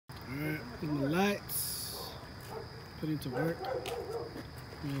Putting the lights, put it to work.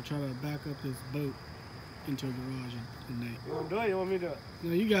 I'm gonna try to back up this boat into a garage at night. You want to do it? You want me to do it?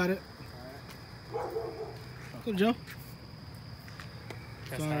 No, you got it. What's up, Joe?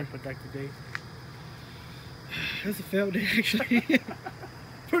 That's not a productive day. That's a failed day, actually.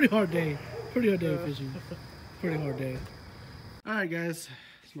 Pretty hard day. Pretty hard day of fishing. Pretty hard day. Alright, guys.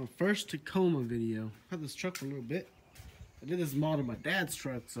 It's my first Tacoma video. I've had this truck for a little bit. I did this mod on my dad's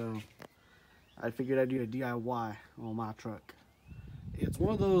truck, so I figured I'd do a DIY on my truck. It's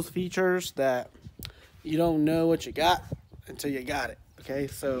one of those features that you don't know what you got until you got it. Okay,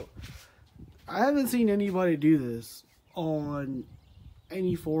 so I haven't seen anybody do this on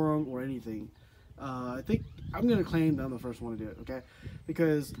any forum or anything. I think I'm gonna claim that I'm the first one to do it, okay?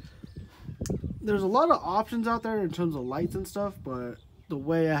 Because there's a lot of options out there in terms of lights and stuff, but the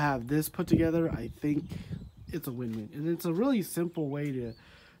way I have this put together, I think it's a win-win. And it's a really simple way to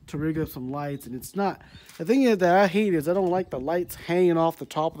rig up some lights, and it's not, the thing is that I hate is I don't like the lights hanging off the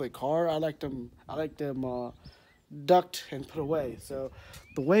top of the car. I like them ducked and put away. So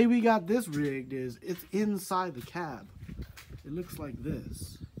the way we got this rigged is it's inside the cab. It looks like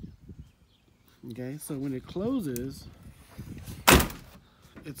this. Okay, so when it closes,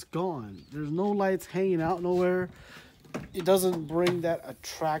 it's gone. There's no lights hanging out nowhere. It doesn't bring that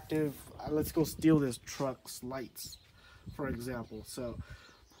attractive, let's go steal this truck's lights, for example. So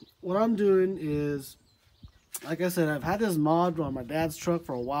what I'm doing is, like I said, I've had this mod on my dad's truck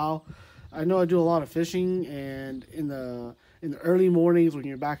for a while. I know I do a lot of fishing, and in the early mornings when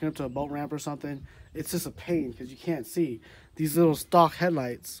you're backing up to a boat ramp or something, it's just a pain because you can't see. These little stock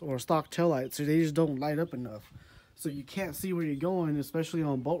headlights or stock tail lights, so they just don't light up enough. So you can't see where you're going, especially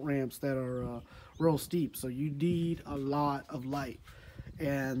on boat ramps that are real steep. So you need a lot of light.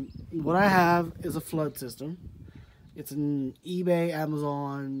 And what I have is a flood system. It's an eBay,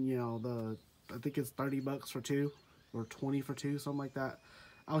 Amazon, you know, I think it's 30 bucks for two or 20 for two, something like that.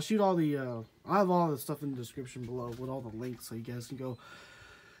 I'll shoot all the, I'll have all the stuff in the description below with all the links so you guys can go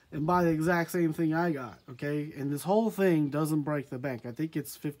and buy the exact same thing I got, okay? And this whole thing doesn't break the bank. I think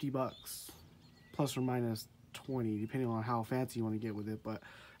it's 50 bucks, plus or minus 20, depending on how fancy you want to get with it. But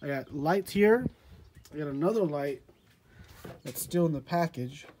I got lights here. I got another light that's still in the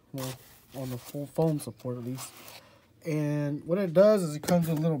package, well, on the full foam support at least. And what it does is it comes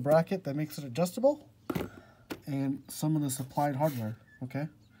with a little bracket that makes it adjustable, and some of the supplied hardware, okay?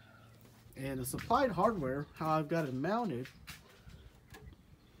 And the supplied hardware, how I've got it mounted,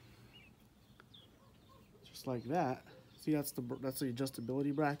 just like that. See, that's the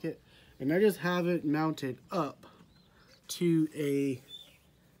adjustability bracket, and I just have it mounted up to a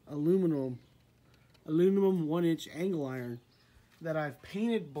aluminum 1-inch angle iron that I've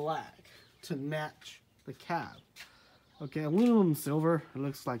painted black to match the cab. Okay, aluminum silver, it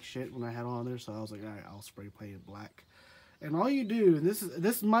looks like shit when I had it on there, so I was like, all right, I'll spray paint it black. And all you do, and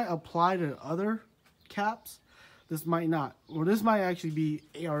this might apply to other caps, this might not, or this might actually be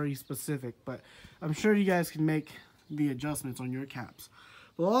ARE specific, but I'm sure you guys can make the adjustments on your caps.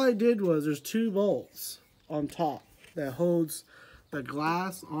 But all I did was, there's 2 bolts on top that holds the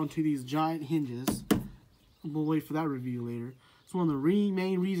glass onto these giant hinges. We'll wait for that review later. It's one of the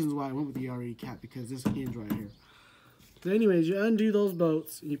main reasons why I went with the ARE cap, because this hinge right here. So anyways, you undo those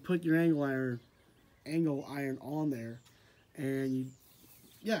bolts and you put your angle iron on there, and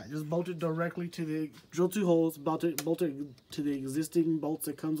you just bolt it directly to the, drill 2 holes, bolt it to the existing bolts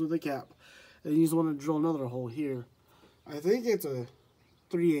that comes with the cap. And you just want to drill another hole here. I think it's a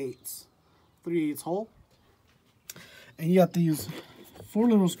 3/8 hole. And you got these 4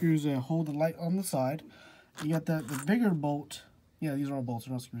 little screws that hold the light on the side. You got the bigger bolt. Yeah, these are all bolts,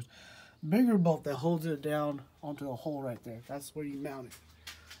 they're not screws. Bigger bolt that holds it down onto a hole right there. That's where you mount it.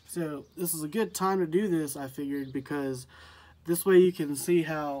 So this is a good time to do this, I figured, because this way you can see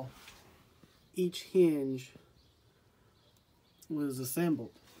how each hinge was assembled.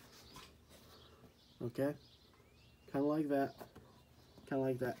 Okay, kind of like that, kind of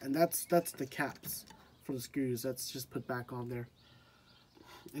like that. And that's the caps for the screws. That's just put back on there.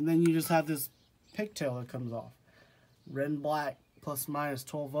 And then you just have this pigtail that comes off. Red and black, plus minus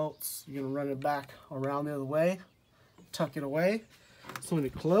 12 volts. You're gonna run it back around the other way, tuck it away. So when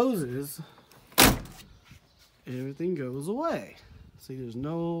it closes, everything goes away. See, there's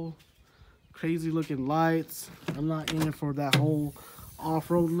no crazy looking lights. I'm not in it for that whole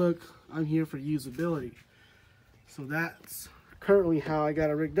off-road look. I'm here for usability. So that's currently how I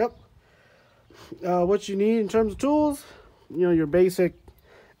got it rigged up. What you need in terms of tools, you know, your basic,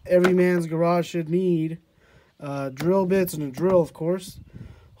 every man's garage should need. Drill bits and a drill, of course.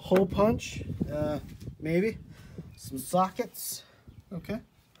 Hole punch, maybe. Some sockets, okay.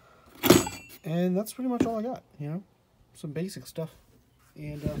 And that's pretty much all I got, you know, some basic stuff.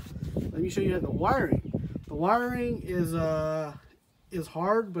 And let me show you the wiring. The wiring is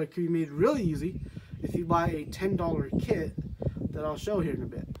hard, but can be made really easy if you buy a $10 kit that I'll show here in a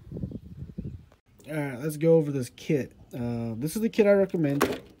bit. All right, let's go over this kit. This is the kit I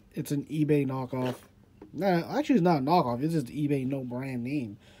recommend. It's an eBay knockoff. Nah, actually, it's not a knockoff. It's just eBay, no brand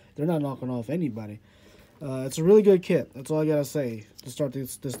name. They're not knocking off anybody. It's a really good kit. That's all I gotta say to start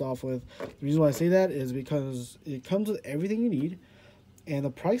this off with. The reason why I say that is because it comes with everything you need, and the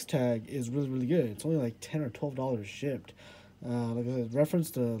price tag is really, really good. It's only like $10 or $12 shipped. Like I said,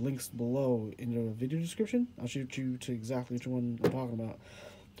 reference the links below in the video description. I'll shoot you to exactly which one I'm talking about.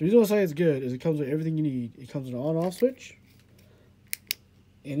 The reason why I say it's good is it comes with everything you need. It comes with an on-off switch,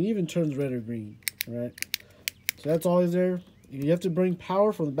 and it even turns red or green. Right? So that's always there. You have to bring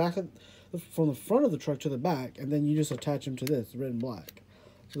power from the front of the truck to the back, and then you just attach them to this red and black.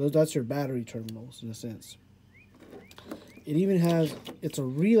 So that's your battery terminals in a sense. It even has, it's a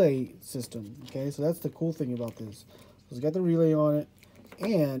relay system. Okay, so that's the cool thing about this. It's got the relay on it,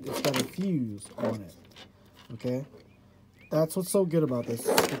 and it's got a fuse on it. Okay, that's what's so good about this,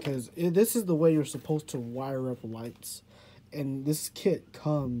 because this is the way you're supposed to wire up lights, and this kit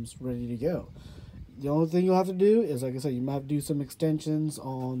comes ready to go. The only thing you'll have to do is, like I said, you might have to do some extensions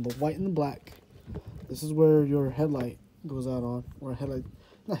on the white and the black. This is where your headlight goes out on, or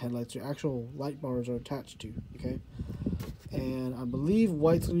not headlights, your actual light bars are attached to, okay? And I believe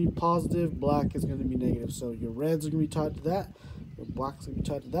white's going to be positive, black is going to be negative. So your reds are going to be tied to that, your black's going to be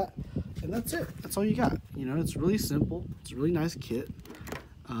tied to that, and that's it. That's all you got. You know, it's really simple. It's a really nice kit.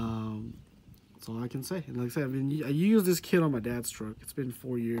 That's all I can say. And like I said, I used this kit on my dad's truck. It's been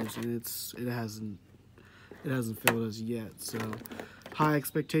 4 years, and it hasn't failed us yet. So high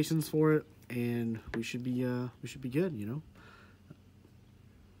expectations for it, and we should be good, you know.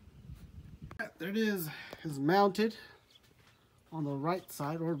 There it is. It's mounted on the right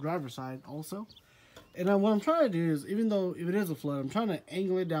side, or driver's side also. And what I'm trying to do is, even though if it is a flood, I'm trying to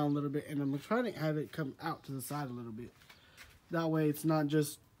angle it down a little bit, and I'm trying to have it come out to the side a little bit. That way it's not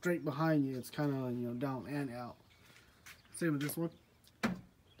just straight behind you, it's kind of, you know, down and out. Same with this one.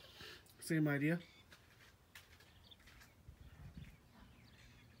 Same idea.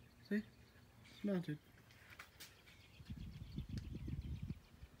 See? It's mounted.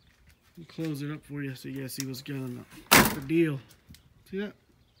 I'll close it up for you so you guys see what's going on. What's the deal? See that?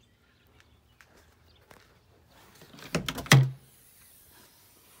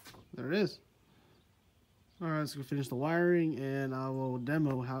 There it is. Alright, let's go finish the wiring, and I will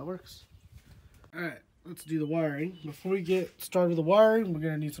demo how it works. Alright, let's do the wiring. Before we get started with the wiring, we're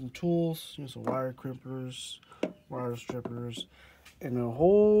going to need some tools. You know, some wire crimpers, wire strippers, and a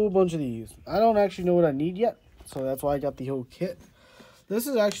whole bunch of these. I don't actually know what I need yet, so that's why I got the whole kit. This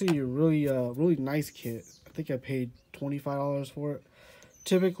is actually a really nice kit. I think I paid $25 for it.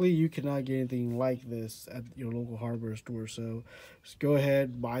 Typically, you cannot get anything like this at your local hardware store, so just go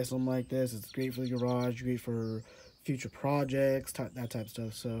ahead, buy something like this. It's great for the garage, great for future projects, that type of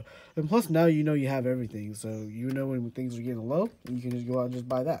stuff. So, and plus now you know you have everything, so you know when things are getting low, you can just go out and just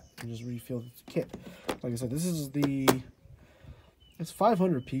buy that and just refill the kit. Like I said, this is it's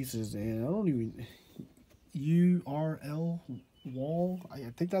 500 pieces, and I don't even, URL Wall,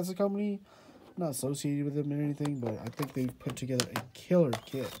 I think that's the company. I'm not associated with them or anything, but I think they put together a killer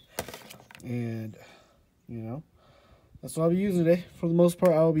kit, and you know, that's what I'll be using today. For the most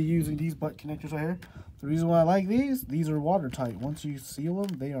part, I'll be using these butt connectors right here. The reason why I like these are watertight. Once you seal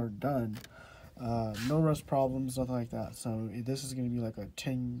them, they are done. No rust problems, nothing like that. So this is going to be like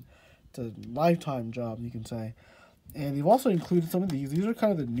it's a lifetime job, you can say. And they've also included some of these. These are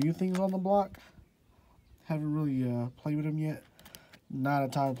kind of the new things on the block. Haven't really played with them yet. Not a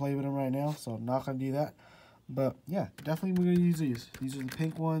time to play with them right now, so I'm not going to do that. But yeah, definitely we're going to use these. These are the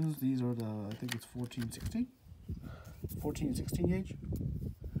pink ones. These are the, I think it's 14, 16 and 16 gauge.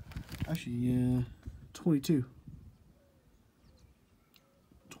 Actually, 22.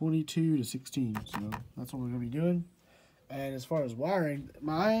 22 to 16, so that's what we're going to be doing. And as far as wiring,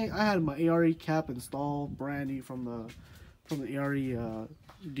 I had my ARE cap installed brand new from the ARE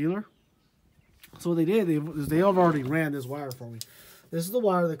dealer. So what they did, they have already ran this wire for me. This is the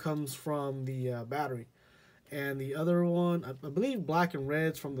wire that comes from the battery. And the other one, I believe black and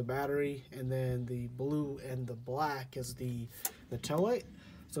red's from the battery, and then the blue and the black is the tail light.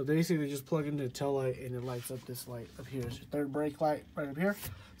 So basically just plug into the tail light and it lights up this light up here. It's your third brake light right up here.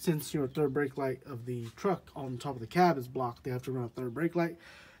 Since your third brake light of the truck on top of the cab is blocked, they have to run a third brake light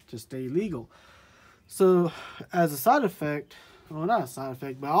to stay legal. So as a side effect, well, not a side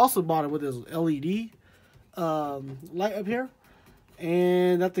effect, but I also bought it with this LED light up here.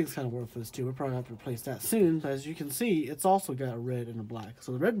 And that thing's kind of worthless too. We're probably going to have to replace that soon. But as you can see, it's also got a red and a black.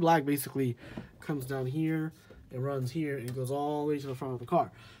 So the red and black basically comes down here, it runs here, and it goes all the way to the front of the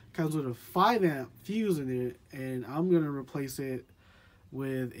car. It comes with a 5 amp fuse in it, and I'm going to replace it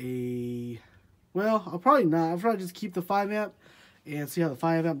with a, well, I'll probably not. I'll probably just keep the 5 amp and see how the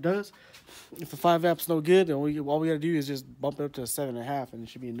 5 amp does. If the 5 amp's no good, then all we got to do is just bump it up to a 7.5, and it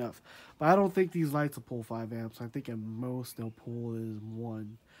should be enough. But I don't think these lights will pull 5 amps. I think at most they'll pull is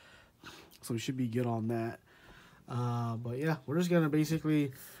 1. So we should be good on that. But yeah, we're just going to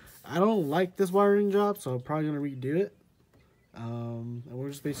basically, I don't like this wiring job, so I'm probably going to redo it. And we're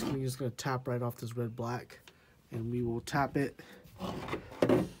just basically just going to tap right off this red-black, and we will tap it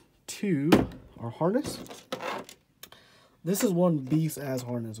to our harness. This is one beast as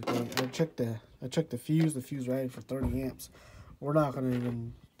harness, okay? I checked the fuse ran for 30 amps. We're not gonna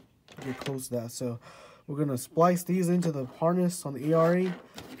even get close to that. So we're gonna splice these into the harness on the ERE.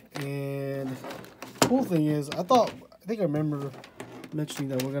 And the cool thing is, I think I remember mentioning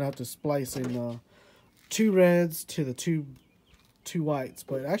that we're gonna have to splice in 2 reds to the two whites,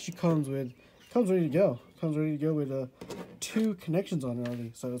 but it actually comes ready to go. Comes ready to go with 2 connections on it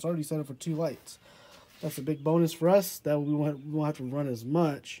already. So it's already set up for 2 lights. That's a big bonus for us, that we won't have to run as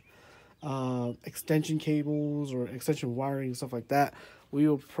much extension cables or extension wiring and stuff like that. We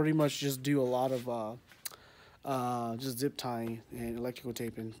will pretty much just do a lot of just zip tying and electrical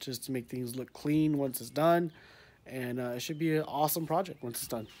taping just to make things look clean once it's done. And it should be an awesome project once it's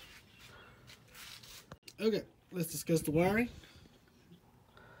done. Okay, let's discuss the wiring.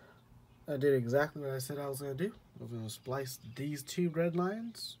 I did exactly what I said I was going to do. I was going to splice these 2 red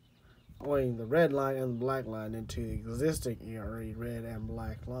lines, the red line and the black line, into the existing ERE red and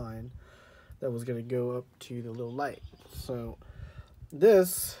black line that was going to go up to the little light. So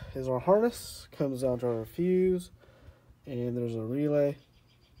this is our harness, comes down to our fuse, and there's a relay,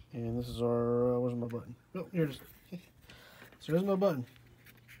 and this is our, where's my button? Oh, here it is. So there's my button.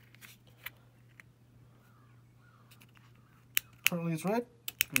 Currently it's red,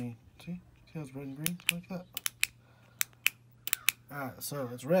 green. See how it's red and green, like that. Alright, so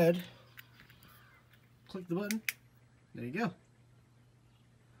it's red. Click the button. There you go.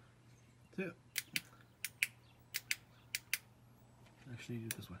 That's it. Actually, do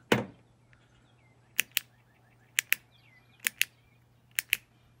it this way.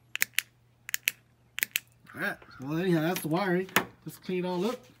 Alright, well anyhow, that's the wiring. Let's clean it all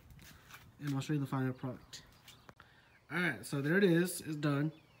up, and I'll show you the final product. Alright, so there it is. It's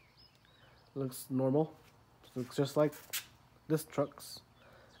done. Looks normal. Looks just like this truck's.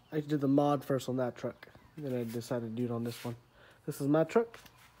 I did the mod first on that truck, then I decided to do it on this one. This is my truck.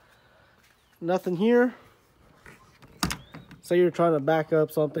 Nothing here. Say you're trying to back up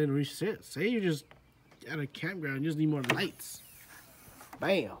something. Say you're just at a campground and you just need more lights.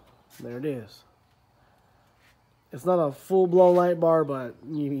 Bam! There it is. It's not a full-blown light bar, but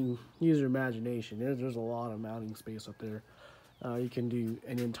you can use your imagination. There's a lot of mounting space up there. You can do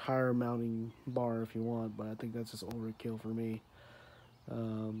an entire mounting bar if you want, but I think that's just overkill for me.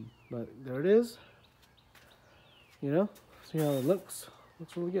 But there it is. You know, see how it looks.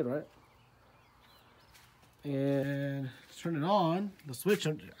 Looks really good, right? And to turn it on, the switch,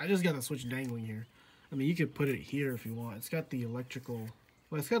 I just got the switch dangling here. I mean, you could put it here if you want. It's got the electrical,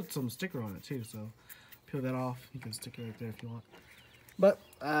 well, it's got some sticker on it too, so peel that off. You can stick it right there if you want. But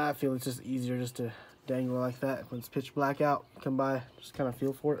I feel it's just easier just to dangle like that. When it's pitch black out, come by, just kind of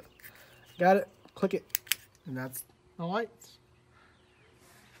feel for it. Got it, click it, and that's the lights.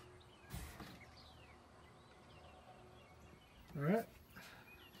 All right,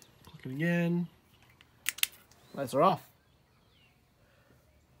 click it again. Lights are off.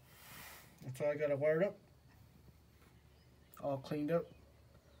 That's how I got it wired up. All cleaned up.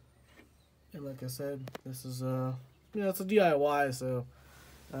 And like I said, this is it's a DIY, so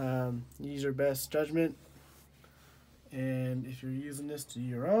use your best judgment. And if you're using this to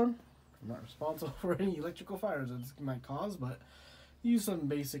your own, I'm not responsible for any electrical fires that this might cause, but use some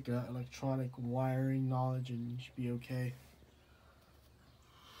basic electronic wiring knowledge and you should be okay.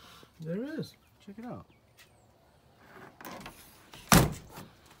 There it is. Check it out.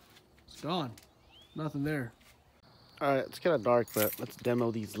 It's gone. Nothing there. Alright, it's kind of dark, but let's demo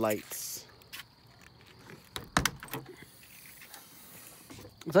these lights.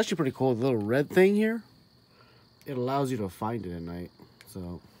 It's actually pretty cool. The little red thing here, it allows you to find it at night.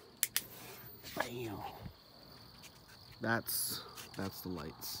 So, bam. That's the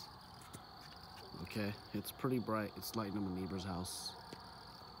lights. Okay, it's pretty bright. It's lighting up a neighbor's house.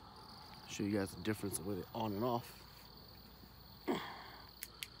 Show you guys the difference with it on and off.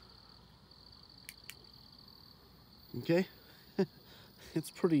 Okay, it's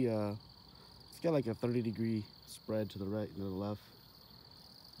pretty it's got like a 30-degree spread to the right and to the left,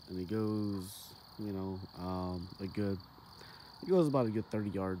 and it goes, you know, it goes about a good 30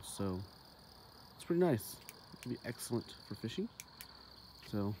 yards, so it's pretty nice. It can be excellent for fishing.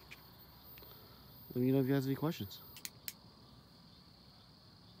 So let me know if you guys have any questions.